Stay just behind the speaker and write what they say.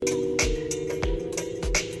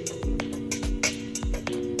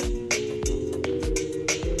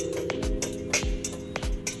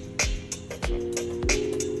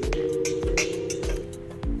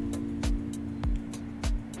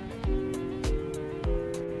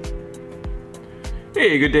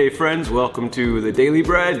Hey, good day, friends. Welcome to the Daily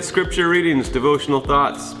Bread Scripture Readings, Devotional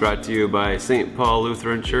Thoughts, brought to you by St. Paul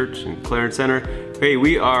Lutheran Church in Clarence Center. Hey,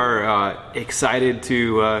 we are excited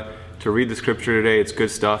to read the Scripture today. It's good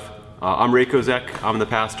stuff. I'm Ray Kozek. I'm the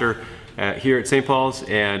pastor here at St. Paul's,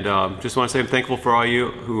 and just want to say I'm thankful for all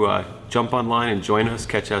you who jump online and join us,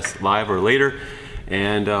 catch us live or later.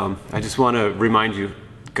 And I just want to remind you,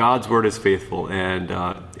 God's Word is faithful,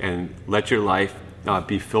 and let your life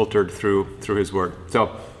be filtered through His Word.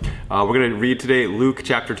 So we're going to read today Luke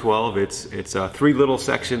chapter 12. It's three little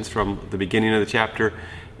sections from the beginning of the chapter,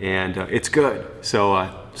 and it's good. So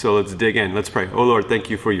let's dig in. Let's pray. Oh Lord,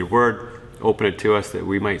 thank you for your Word. Open it to us that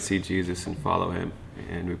we might see Jesus and follow Him.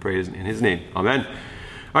 And we pray in His name. Amen.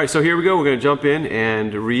 All right, so here we go. We're going to jump in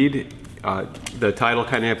and read. The title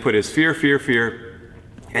kind of put is Fear, Fear, Fear,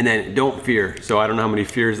 and then Don't Fear. So I don't know how many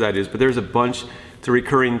fears that is, but there's a bunch. It's a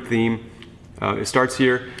recurring theme. It starts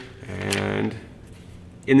here, and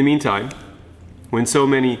in the meantime, when so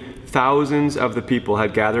many thousands of the people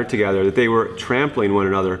had gathered together that they were trampling one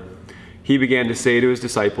another, he began to say to his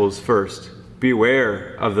disciples, first,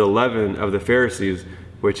 beware of the leaven of the Pharisees,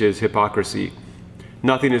 which is hypocrisy.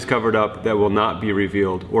 Nothing is covered up that will not be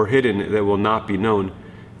revealed, or hidden that will not be known.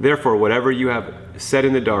 Therefore, whatever you have said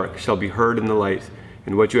in the dark shall be heard in the light,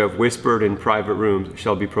 and what you have whispered in private rooms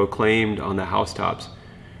shall be proclaimed on the housetops.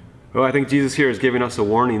 Well, I think Jesus here is giving us a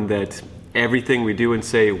warning that everything we do and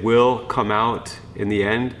say will come out in the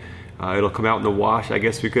end. It'll come out in the wash, I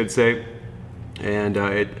guess we could say. And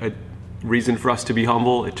a reason for us to be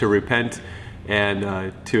humble, to repent,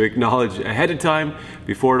 and to acknowledge ahead of time,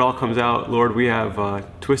 before it all comes out, Lord, we have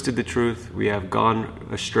twisted the truth, we have gone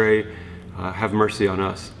astray, have mercy on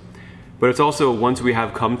us. But it's also, once we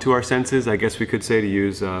have come to our senses, I guess we could say, to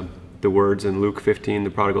use the words in Luke 15, the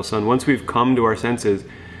prodigal son, once we've come to our senses,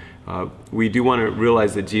 we do want to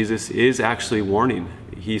realize that Jesus is actually warning.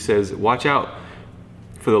 He says, watch out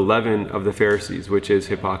for the leaven of the Pharisees, which is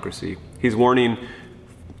hypocrisy. He's warning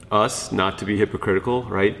us not to be hypocritical,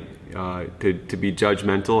 right? To be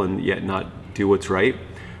judgmental and yet not do what's right.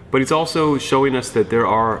 But he's also showing us that there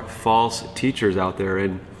are false teachers out there,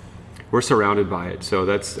 and we're surrounded by it. So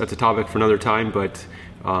that's a topic for another time, but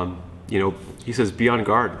he says be on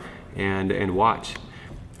guard and watch.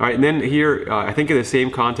 All right, and then here, I think in the same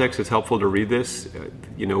context, it's helpful to read this.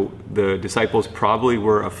 The disciples probably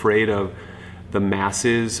were afraid of the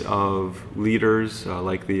masses of leaders,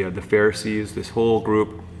 like the Pharisees, this whole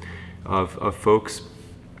group of folks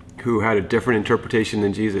who had a different interpretation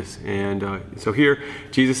than Jesus. And so here,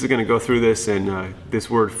 Jesus is going to go through this, and this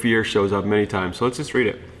word fear shows up many times. So let's just read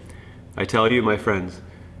it. I tell you, my friends,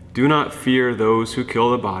 do not fear those who kill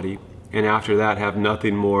the body, and after that have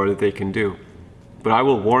nothing more that they can do. But I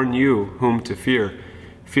will warn you whom to fear.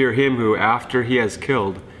 Fear him who, after he has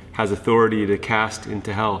killed, has authority to cast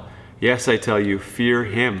into hell. Yes, I tell you, fear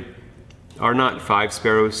him. Are not 5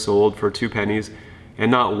 sparrows sold for 2 pennies,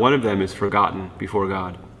 and not one of them is forgotten before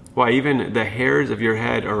God? Why, even the hairs of your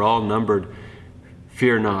head are all numbered.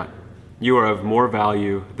 Fear not. You are of more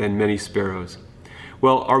value than many sparrows.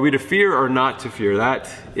 Well, are we to fear or not to fear? That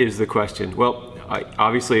is the question. Well,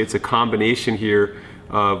 obviously it's a combination here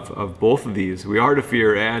of both of these. We are to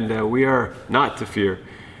fear and we are not to fear.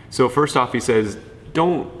 So first off, he says,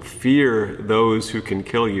 don't fear those who can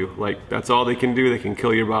kill you. Like, that's all they can do. They can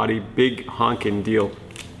kill your body. Big honking deal.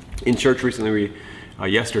 In church recently,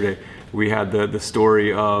 yesterday, we had the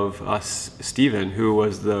story of Stephen, who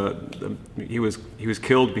was he was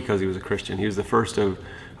killed because he was a Christian. He was the first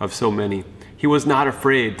of so many. He was not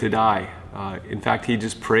afraid to die. In fact, he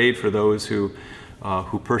just prayed for those who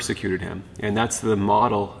persecuted him. And that's the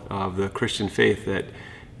model of the Christian faith, that,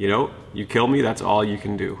 you kill me, that's all you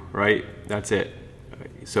can do, right? That's it.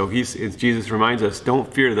 So Jesus reminds us,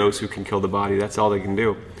 don't fear those who can kill the body, that's all they can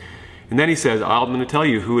do. And then he says, I'm going to tell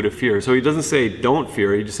you who to fear. So he doesn't say don't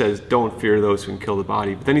fear, he just says don't fear those who can kill the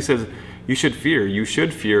body. But then he says, you should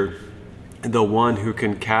fear the one who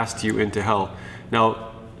can cast you into hell.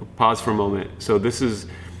 Now, pause for a moment. So this is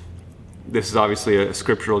obviously a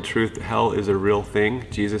scriptural truth. Hell is a real thing.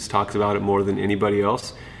 Jesus talks about it more than anybody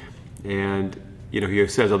else. And, he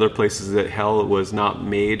says other places that hell was not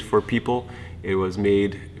made for people. It was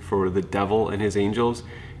made for the devil and his angels.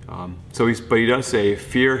 But he does say,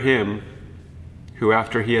 fear him who,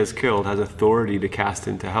 after he has killed, has authority to cast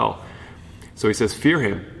into hell. So he says, fear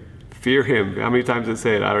him. How many times did it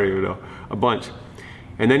say it? I don't even know. A bunch.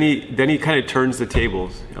 And then he kind of turns the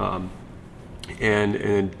tables, and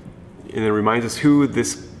then reminds us who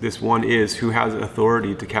this one is who has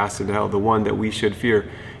authority to cast into hell, the one that we should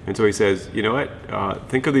fear. And so he says, you know what?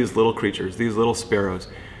 Think of these little creatures, these little sparrows.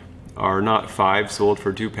 Are not 5 sold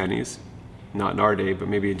for 2 pennies? not in our day, but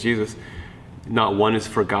maybe in Jesus, not one is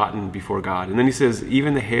forgotten before God. And then he says,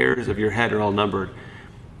 even the hairs of your head are all numbered.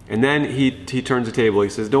 And then he turns the table. He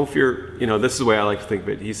says, don't fear. This is the way I like to think of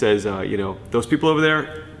it. He says, those people over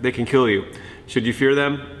there, they can kill you. Should you fear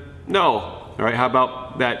them? No. All right. How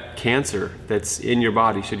about that cancer that's in your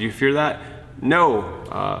body? Should you fear that?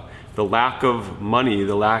 No. The lack of money,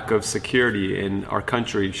 the lack of security in our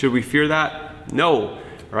country. Should we fear that? No.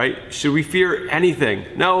 Right? Should we fear anything?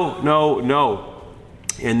 No, no, no.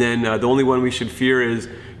 And then the only one we should fear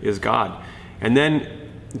is God. And then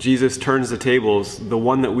Jesus turns the tables. The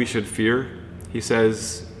one that we should fear, he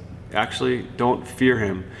says, actually, don't fear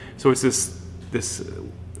him. So it's this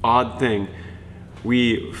odd thing.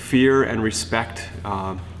 We fear and respect.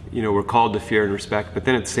 We're called to fear and respect. But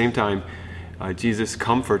then at the same time, Jesus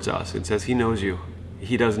comforts us and says he knows you.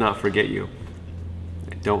 He does not forget you.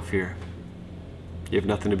 Don't fear. You have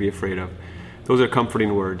nothing to be afraid of. Those are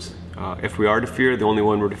comforting words. If we are to fear, the only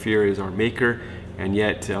one we're to fear is our Maker. And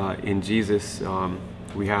yet in Jesus,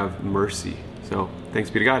 we have mercy. So thanks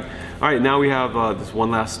be to God. All right, now we have this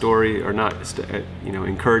one last story, or not,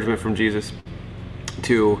 encouragement from Jesus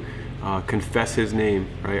to confess his name.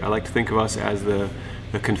 Right? I like to think of us as the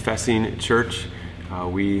confessing church.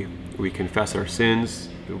 We confess our sins,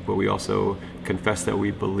 but we also confess that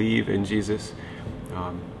we believe in Jesus.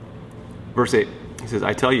 Verse 8, he says,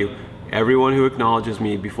 I tell you, everyone who acknowledges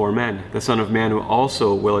me before men, the Son of Man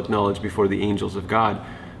also will acknowledge before the angels of God.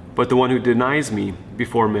 But the one who denies me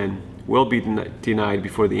before men will be denied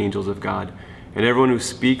before the angels of God. And everyone who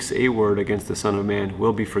speaks a word against the Son of Man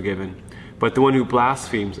will be forgiven. But the one who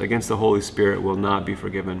blasphemes against the Holy Spirit will not be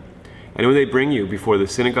forgiven. And when they bring you before the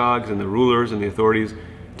synagogues and the rulers and the authorities,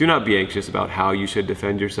 do not be anxious about how you should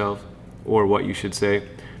defend yourself or what you should say,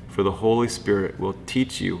 for the Holy Spirit will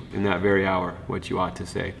teach you in that very hour what you ought to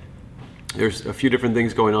say. There's a few different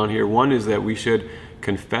things going on here. One is that we should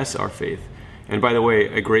confess our faith. And by the way,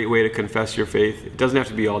 a great way to confess your faith, it doesn't have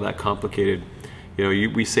to be all that complicated.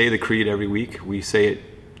 We say the creed every week. We say it.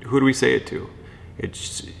 Who do we say it to?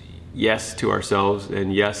 It's yes to ourselves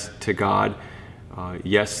and yes to God,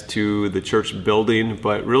 yes to the church building,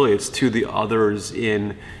 but really it's to the others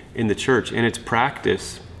in the church. And it's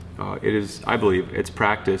practice. I believe it's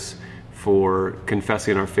practice for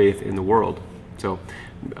confessing our faith in the world. So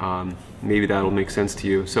maybe that'll make sense to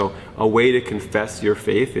you. So a way to confess your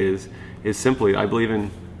faith is simply, I believe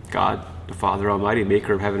in God, the Father Almighty,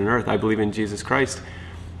 maker of heaven and earth. I believe in Jesus Christ,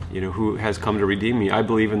 who has come to redeem me. I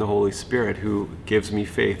believe in the Holy Spirit who gives me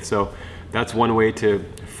faith. So that's one way to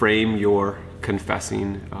frame your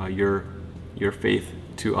confessing your faith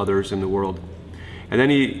to others in the world. And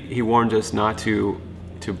then he warned us not to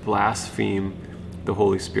blaspheme the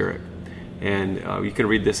Holy Spirit. And you can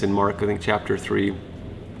read this in Mark, I think chapter 3,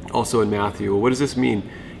 also in Matthew. Well, what does this mean?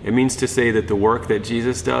 It means to say that the work that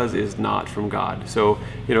Jesus does is not from God. So,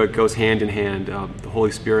 it goes hand in hand. The Holy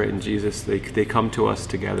Spirit and Jesus, they come to us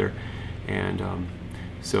together. And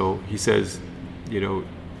so he says, do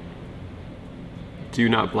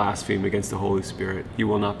not blaspheme against the Holy Spirit. You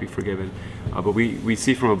will not be forgiven. But we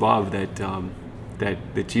see from above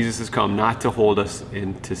that Jesus has come not to hold us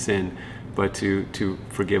into sin, but to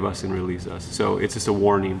forgive us and release us. So it's just a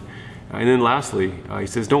warning. And then lastly, he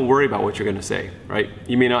says, don't worry about what you're going to say, right?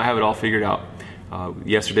 You may not have it all figured out.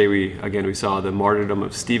 Yesterday, we saw the martyrdom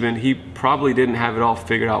of Stephen. He probably didn't have it all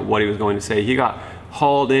figured out what he was going to say. He got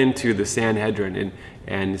hauled into the Sanhedrin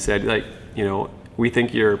and said, we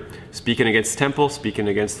think you're speaking against the temple, speaking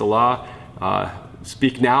against the law.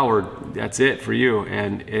 Speak now or that's it for you.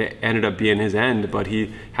 And it ended up being his end. But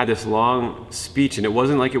he had this long speech, and it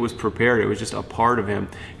wasn't like it was prepared. It was just a part of him,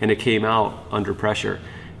 and it came out under pressure.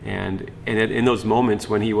 And in those moments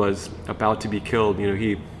when he was about to be killed,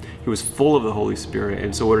 he was full of the Holy Spirit.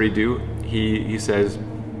 And so what did he do? He says,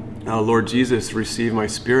 Lord Jesus, receive my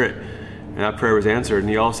spirit. And that prayer was answered. And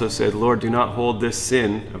he also said, Lord, do not hold this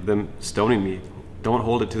sin of them stoning me. Don't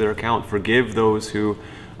hold it to their account. Forgive those who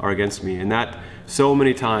are against me. And that so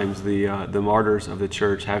many times the martyrs of the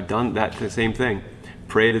church have done that the same thing.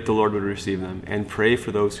 Pray that the Lord would receive them, and pray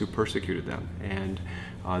for those who persecuted them. And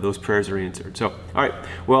those prayers are answered. So, all right.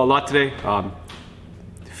 Well, a lot today.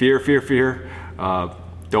 Fear.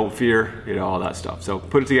 Don't fear, all that stuff. So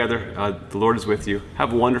put it together. The Lord is with you.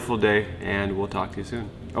 Have a wonderful day, and we'll talk to you soon.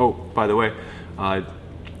 Oh, by the way,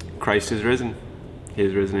 Christ is risen. He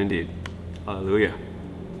is risen indeed. Hallelujah.